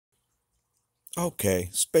Okay,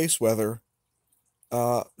 space weather.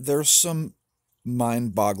 There's some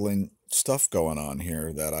mind-boggling stuff going on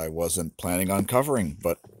here that I wasn't planning on covering,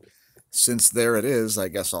 but since there it is, I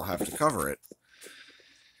guess I'll have to cover it.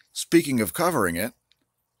 Speaking of covering it,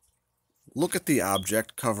 look at the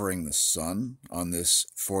object covering the sun on this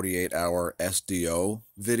 48-hour SDO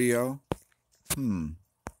video.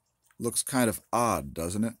 Looks kind of odd,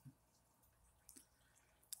 doesn't it?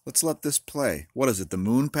 Let's let this play. What is it, the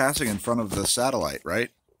moon passing in front of the satellite, right?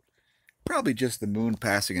 Probably just the moon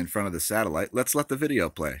passing in front of the satellite. Let's let the video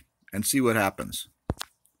play and see what happens.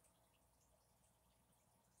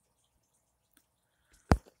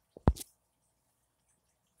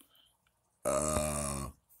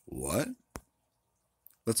 What?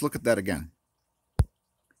 Let's look at that again.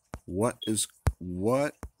 What?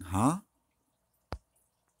 Huh?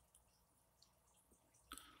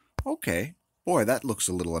 Okay. Boy, that looks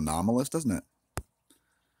a little anomalous, doesn't it?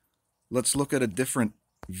 Let's look at a different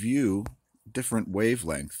view, different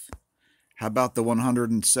wavelength. How about the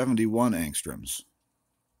 171 angstroms?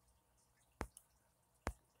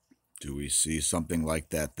 Do we see something like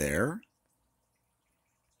that there?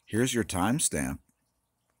 Here's your timestamp.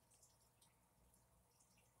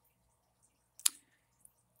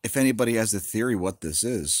 If anybody has a theory what this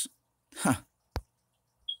is,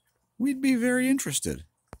 we'd be very interested.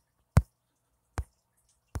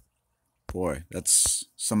 Boy, that's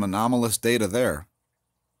some anomalous data there.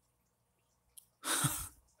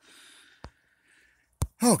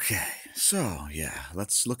 Okay, so yeah,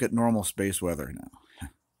 let's look at normal space weather now.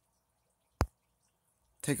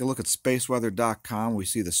 Take a look at spaceweather.com. We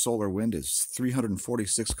see the solar wind is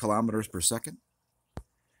 346 kilometers per second,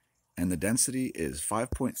 and the density is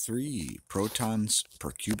 5.3 protons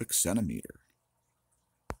per cubic centimeter.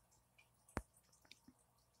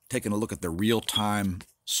 Taking a look at the real-time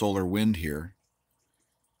solar wind here,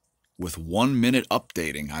 with 1 minute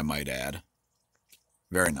updating, I might add.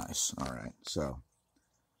 Very nice. All right, so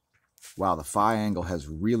wow, the phi angle has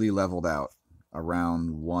really leveled out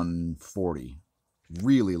around 140.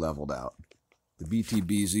 Really leveled out. The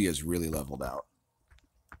BTBZ has really leveled out.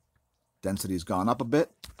 Density's gone up a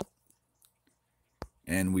bit.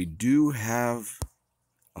 And we do have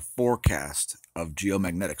a forecast of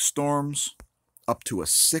geomagnetic storms up to a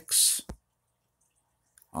 6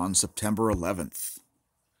 on September 11th.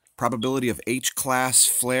 Probability of H-class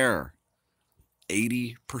flare,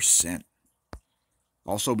 80%.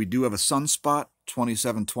 Also, we do have a sunspot.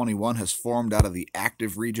 2721 has formed out of the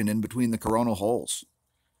active region in between the coronal holes.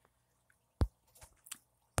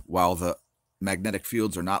 While the magnetic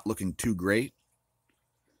fields are not looking too great,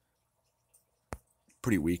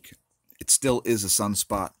 pretty weak, it still is a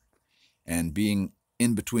sunspot, and being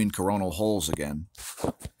in between coronal holes again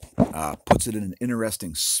puts it in an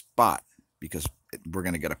interesting spot because we're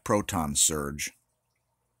going to get a proton surge.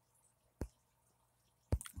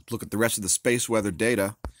 Look at the rest of the space weather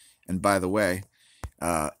data, and by the way,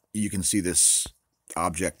 you can see this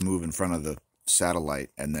object move in front of the satellite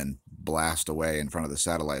and then blast away in front of the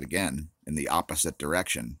satellite again in the opposite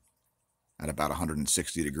direction at about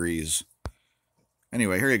 160 degrees.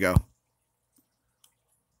 Anyway, here you go.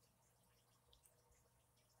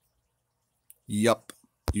 Yup,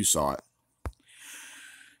 you saw it.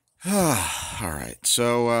 All right,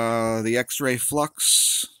 so the X-ray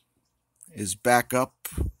flux is back up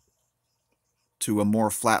to a more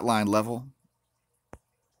flatline level.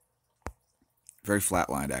 Very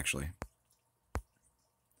flatlined, actually.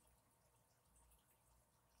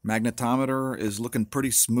 Magnetometer is looking pretty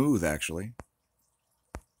smooth, actually,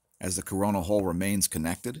 as the coronal hole remains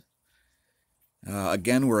connected.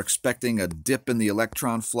 Again, we're expecting a dip in the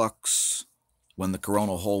electron flux when the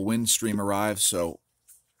coronal hole wind stream arrives, so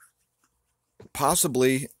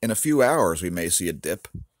possibly in a few hours we may see a dip,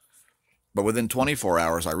 but within 24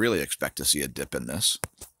 hours I really expect to see a dip in this.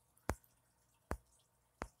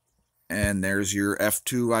 And there's your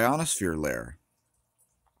F2 ionosphere layer.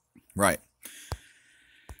 Right.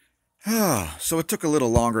 So it took a little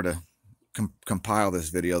longer to compile this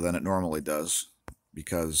video than it normally does,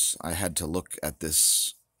 because I had to look at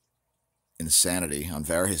this insanity on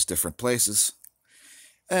various different places.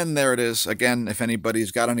 And there it is. Again, if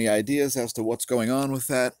anybody's got any ideas as to what's going on with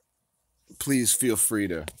that, please feel free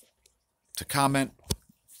to comment.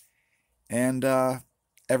 And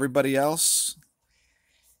everybody else,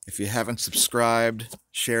 if you haven't subscribed,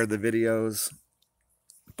 share the videos.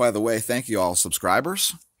 By the way, thank you all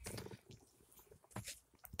subscribers.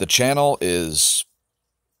 The channel is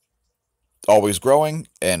always growing,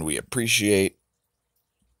 and we appreciate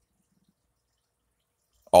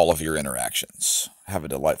all of your interactions. Have a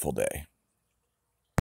delightful day.